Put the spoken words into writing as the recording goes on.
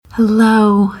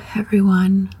Hello,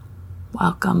 everyone.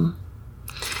 Welcome.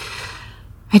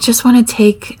 I just want to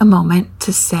take a moment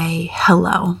to say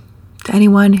hello to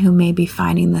anyone who may be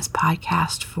finding this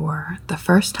podcast for the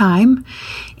first time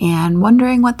and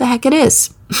wondering what the heck it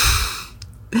is.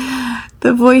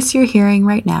 The voice you're hearing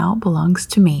right now belongs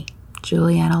to me,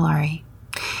 Juliana Laurie.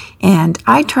 And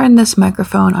I turned this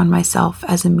microphone on myself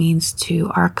as a means to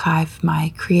archive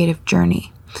my creative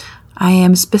journey. I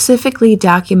am specifically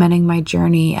documenting my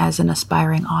journey as an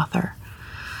aspiring author.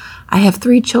 I have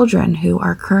 3 children who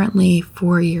are currently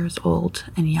 4 years old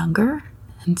and younger,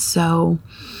 and so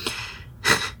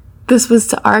this was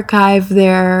to archive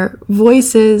their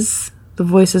voices, the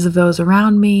voices of those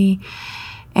around me,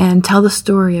 and tell the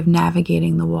story of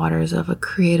navigating the waters of a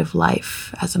creative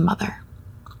life as a mother.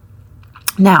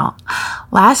 Now,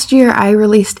 last year I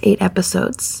released 8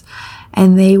 episodes.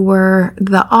 And they were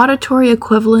the auditory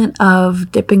equivalent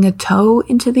of dipping a toe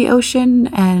into the ocean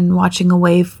and watching a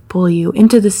wave pull you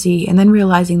into the sea and then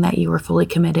realizing that you were fully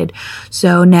committed.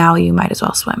 So now you might as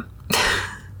well swim.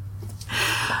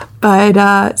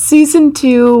 But season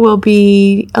 2 will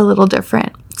be a little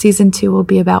different. Season 2 will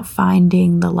be about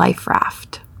finding the life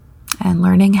raft and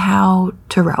learning how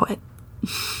to row it.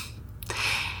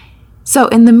 So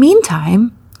in the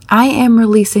meantime, I am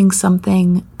releasing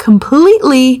something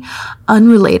completely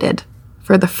unrelated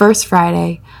for the first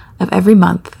Friday of every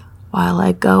month while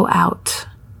I go out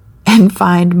and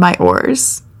find my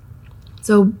oars.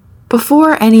 So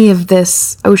before any of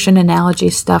this ocean analogy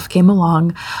stuff came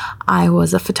along, I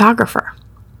was a photographer.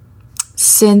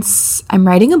 Since I'm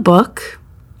writing a book,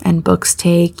 and books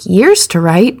take years to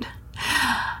write,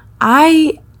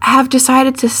 I have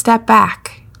decided to step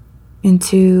back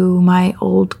into my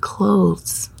old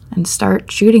clothes and start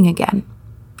shooting again.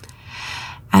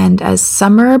 And as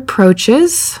summer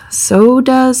approaches, so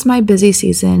does my busy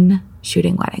season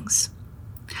shooting weddings.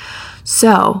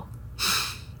 So,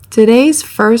 today's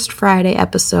first Friday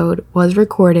episode was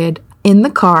recorded in the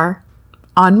car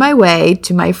on my way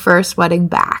to my first wedding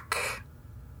back.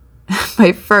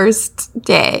 My first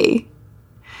day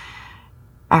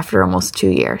after almost 2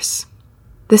 years.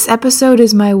 This episode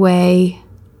is my way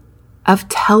of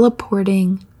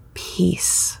teleporting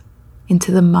peace into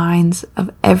the minds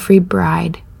of every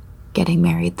bride getting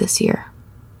married this year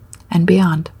and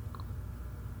beyond.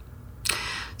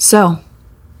 So,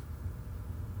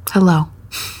 hello.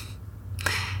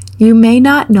 You may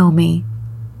not know me,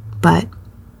 but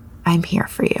I'm here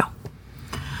for you.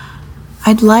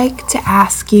 I'd like to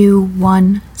ask you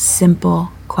one simple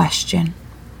question.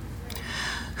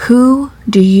 Who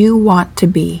do you want to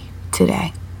be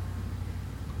today?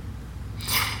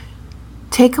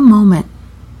 Take a moment.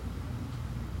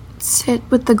 Sit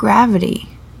with the gravity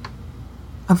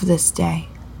of this day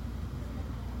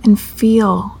and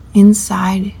feel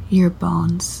inside your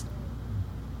bones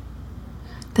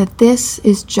that this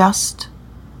is just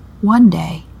one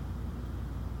day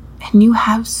and you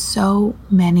have so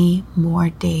many more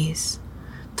days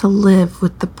to live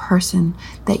with the person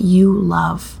that you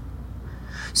love.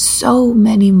 So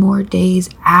many more days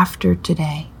after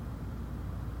today.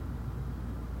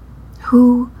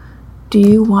 Who do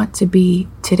you want to be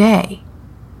today?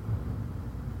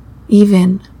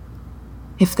 Even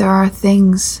if there are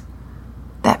things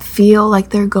that feel like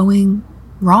they're going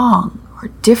wrong or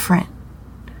different.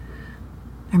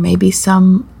 There may be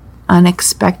some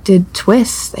unexpected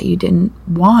twists that you didn't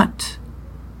want,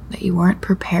 that you weren't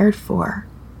prepared for.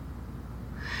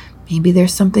 Maybe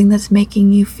there's something that's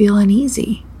making you feel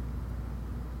uneasy.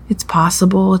 It's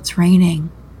possible it's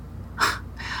raining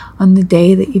on the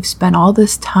day that you've spent all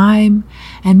this time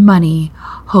and money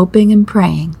hoping and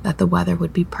praying that the weather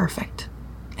would be perfect.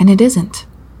 And it isn't.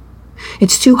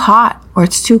 It's too hot or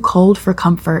it's too cold for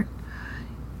comfort.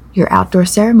 Your outdoor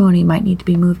ceremony might need to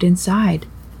be moved inside.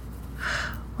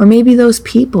 Or maybe those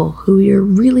people who you're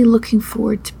really looking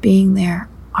forward to being there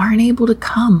aren't able to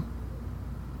come.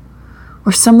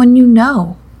 Or someone you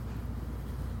know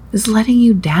is letting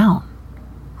you down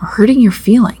or hurting your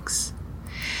feelings.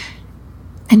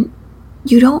 And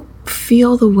you don't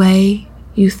feel the way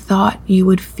you thought you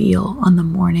would feel on the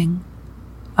morning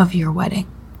of your wedding.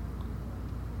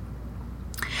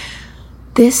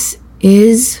 This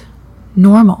is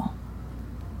normal.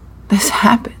 This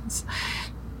happens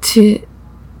to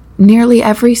nearly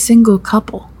every single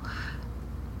couple.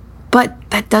 But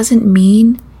that doesn't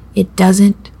mean it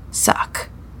doesn't suck.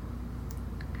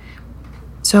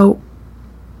 So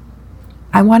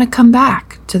I want to come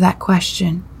back to that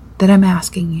question that I'm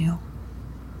asking you.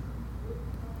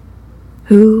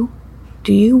 Who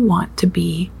do you want to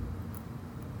be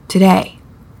today?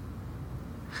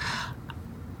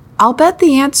 I'll bet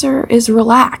the answer is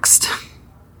relaxed.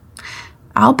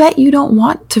 I'll bet you don't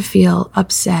want to feel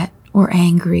upset or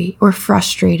angry or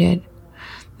frustrated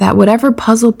that whatever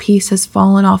puzzle piece has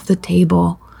fallen off the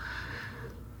table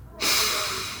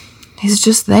is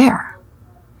just there.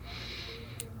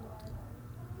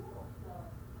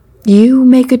 You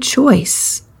make a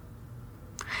choice.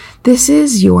 This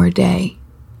is your day.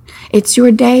 It's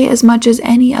your day as much as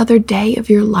any other day of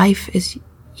your life is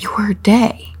your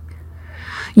day.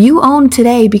 You own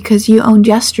today because you owned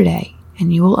yesterday,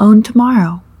 and you will own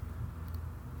tomorrow.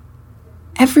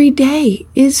 Every day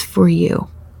is for you.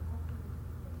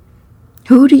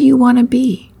 Who do you want to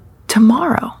be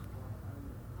tomorrow?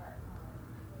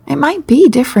 It might be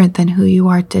different than who you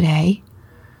are today,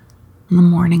 on the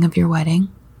morning of your wedding.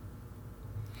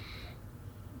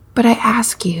 But I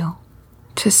ask you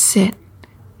to sit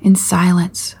in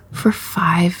silence for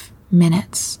 5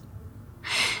 minutes.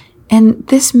 And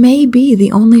this may be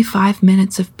the only 5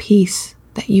 minutes of peace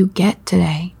that you get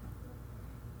today.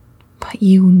 But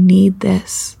you need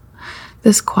this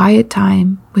quiet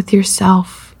time with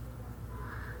yourself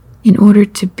in order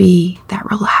to be that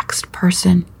relaxed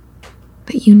person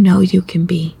that you know you can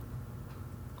be.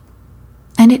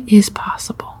 And it is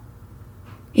possible.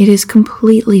 It is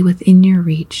completely within your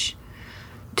reach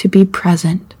to be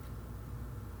present,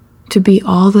 to be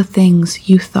all the things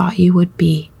you thought you would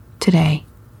be today.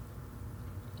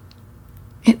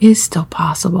 It is still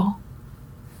possible,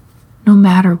 no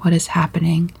matter what is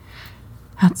happening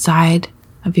outside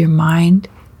of your mind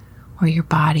or your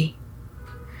body.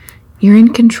 You're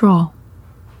in control.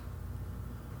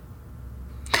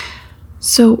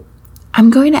 So I'm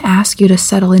going to ask you to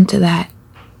settle into that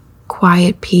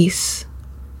quiet peace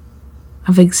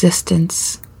of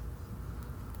existence,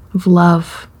 of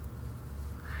love.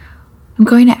 I'm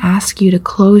going to ask you to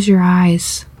close your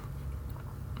eyes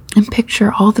and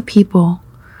picture all the people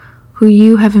who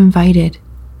you have invited.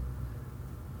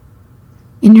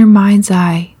 In your mind's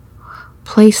eye,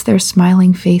 place their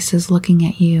smiling faces looking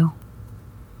at you.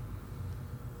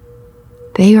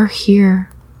 They are here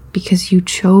because you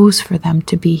chose for them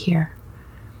to be here.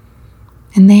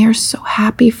 And they are so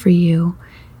happy for you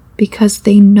because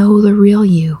they know the real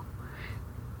you.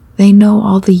 They know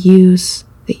all the yous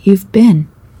that you've been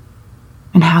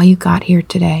and how you got here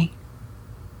today.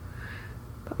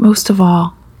 But most of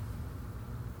all,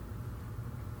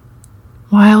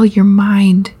 while your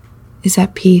mind is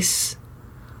at peace,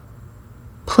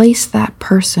 place that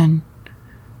person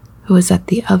who is at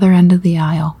the other end of the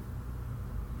aisle.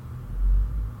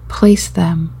 Place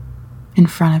them in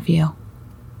front of you.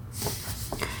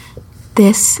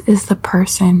 This is the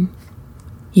person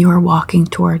you are walking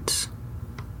towards.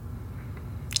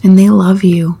 And they love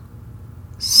you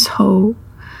so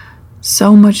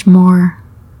much more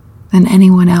than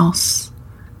anyone else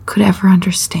could ever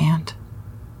understand.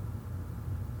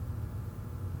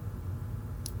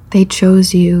 They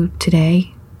chose you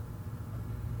today.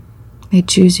 They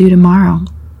choose you tomorrow.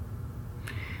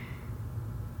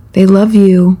 They love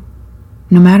you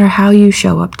no matter how you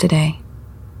show up today.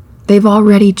 They've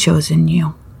already chosen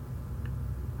you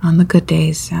on the good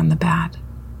days and the bad.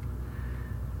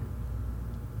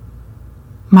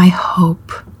 My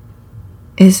hope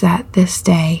is that this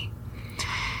day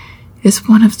is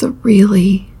one of the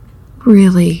really,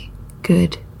 really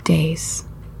good days.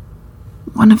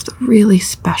 One of the really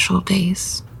special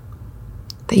days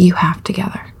that you have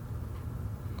together.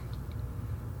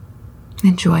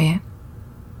 Enjoy it.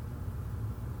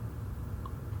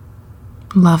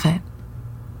 Love it.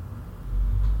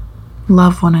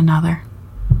 Love one another.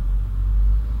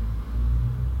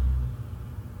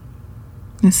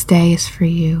 This day is for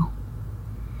you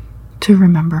to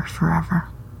remember forever.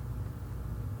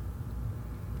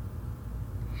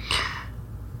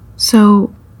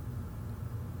 So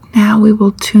now we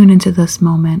will tune into this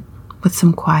moment with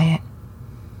some quiet.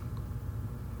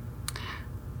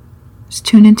 Just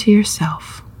tune into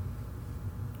yourself.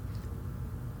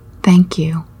 Thank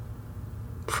you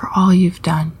for all you've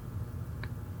done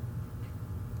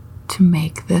to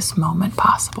make this moment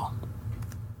possible.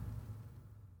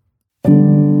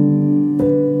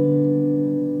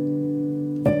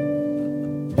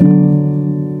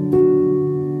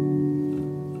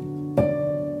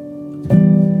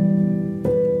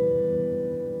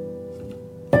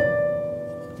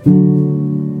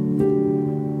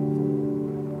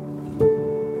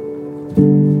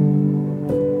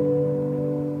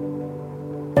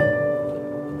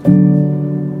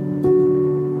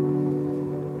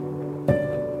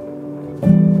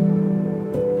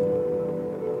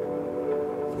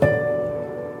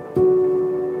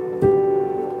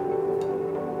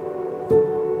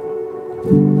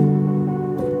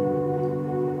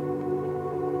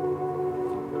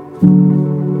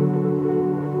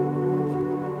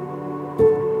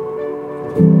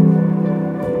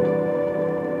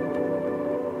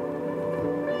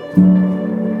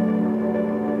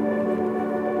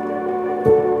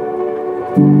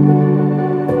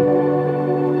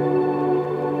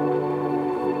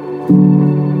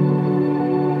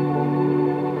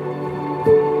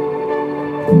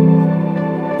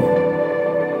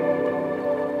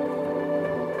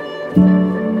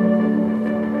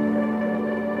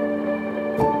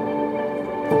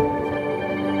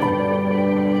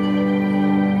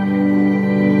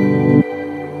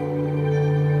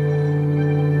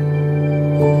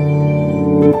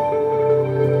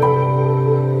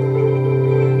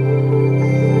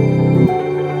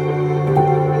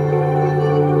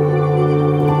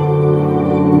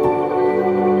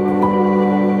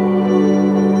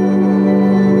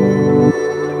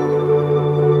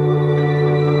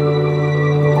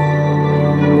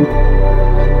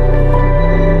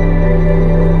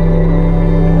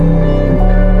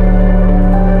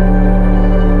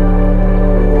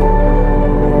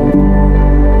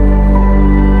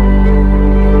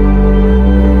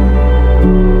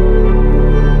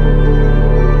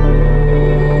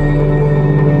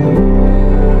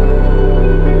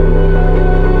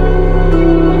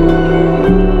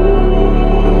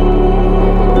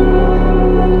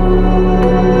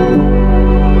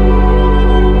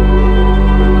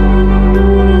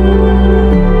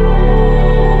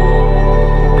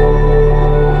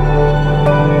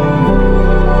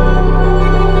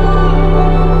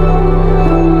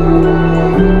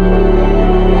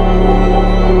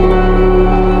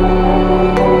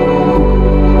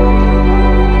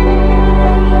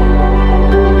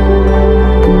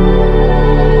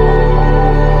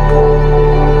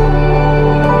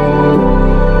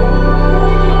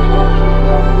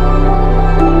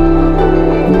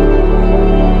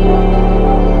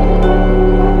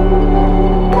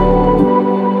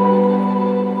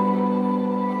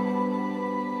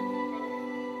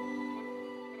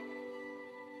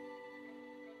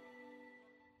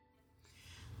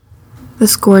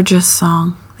 This gorgeous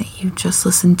song that you just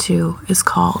listened to is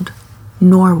called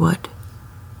Norwood,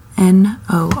 Norwood,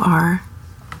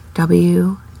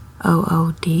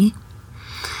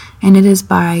 and it is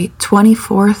by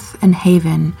 24th and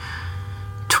Haven.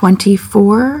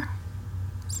 24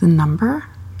 is the number,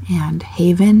 and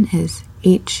Haven is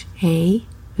Haven.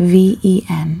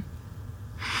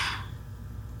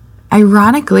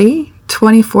 Ironically,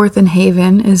 24th and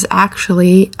Haven is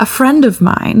actually a friend of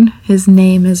mine. His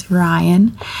name is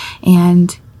Ryan,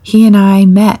 and he and I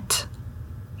met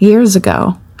years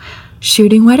ago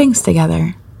shooting weddings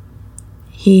together.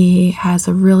 He has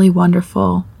a really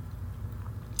wonderful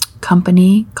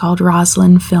company called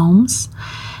Roslyn Films,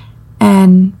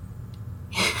 and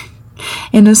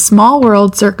in a small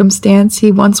world circumstance,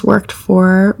 he once worked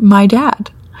for my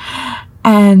dad,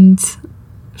 and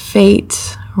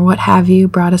fate or what have you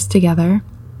brought us together.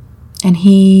 And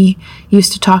he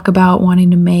used to talk about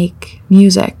wanting to make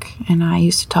music, and I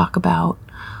used to talk about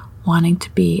wanting to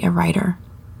be a writer.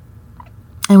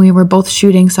 And we were both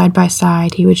shooting side by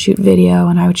side. He would shoot video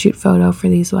and I would shoot photo for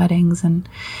these weddings, and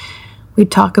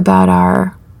we'd talk about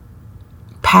our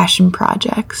passion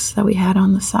projects that we had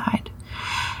on the side.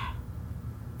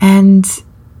 And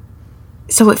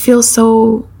so it feels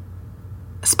so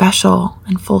special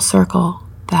and full circle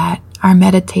that our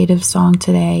meditative song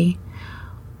today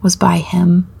was by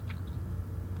him.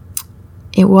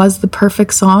 It was the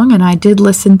perfect song, and I did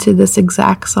listen to this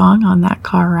exact song on that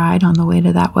car ride on the way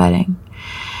to that wedding.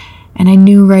 And I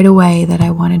knew right away that I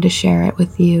wanted to share it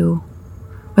with you,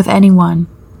 with anyone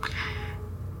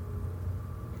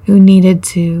who needed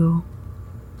to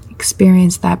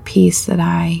experience that peace that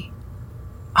I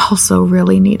also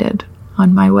really needed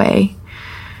on my way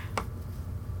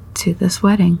to this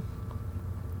wedding.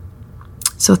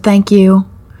 So thank you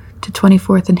to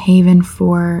 24th and Haven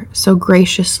for so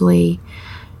graciously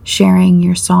sharing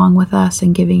your song with us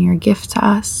and giving your gift to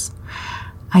us.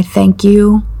 I thank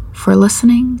you for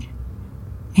listening,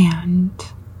 and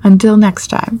until next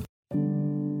time.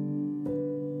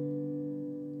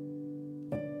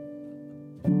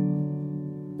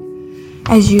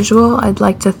 As usual, I'd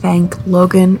like to thank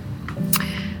Logan,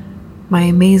 my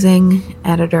amazing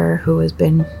editor who has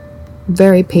been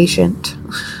very patient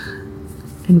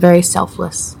and very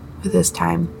selfless with his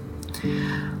time.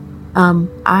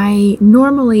 I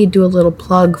normally do a little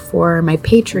plug for my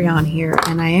Patreon here,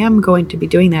 and I am going to be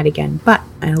doing that again. But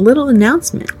a little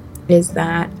announcement is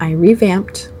that I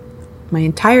revamped my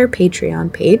entire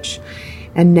Patreon page,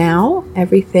 and now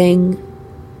everything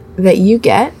that you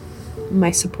get,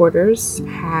 my supporters,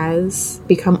 has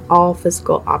become all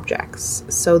physical objects.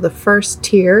 So the first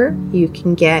tier, you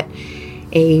can get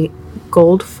a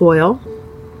gold foil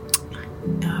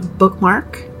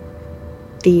bookmark.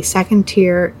 The second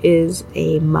tier is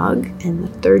a mug, and the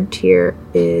third tier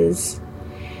is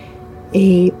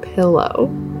a pillow,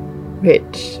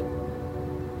 which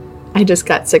I just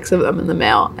got 6 of them in the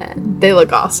mail, and they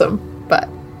look awesome, but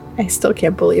I still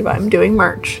can't believe I'm doing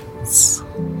merch. It's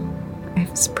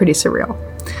pretty surreal.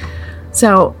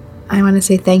 So I want to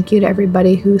say thank you to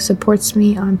everybody who supports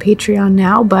me on Patreon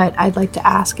now, but I'd like to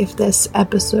ask if this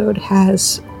episode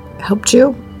has helped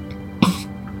you,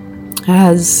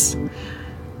 has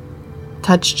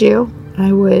touched you.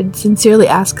 I would sincerely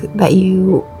ask that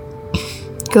you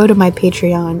go to my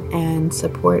Patreon and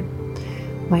support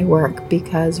my work,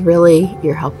 because really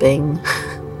you're helping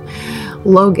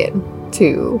Logan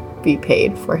to be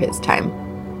paid for his time.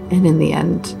 And in the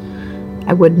end,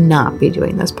 I would not be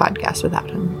doing this podcast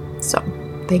without him. So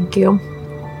thank you.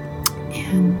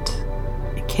 And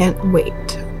I can't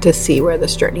wait to see where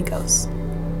this journey goes.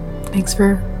 Thanks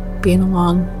for being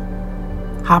along,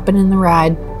 hopping in the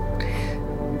ride,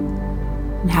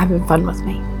 and having fun with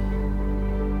me.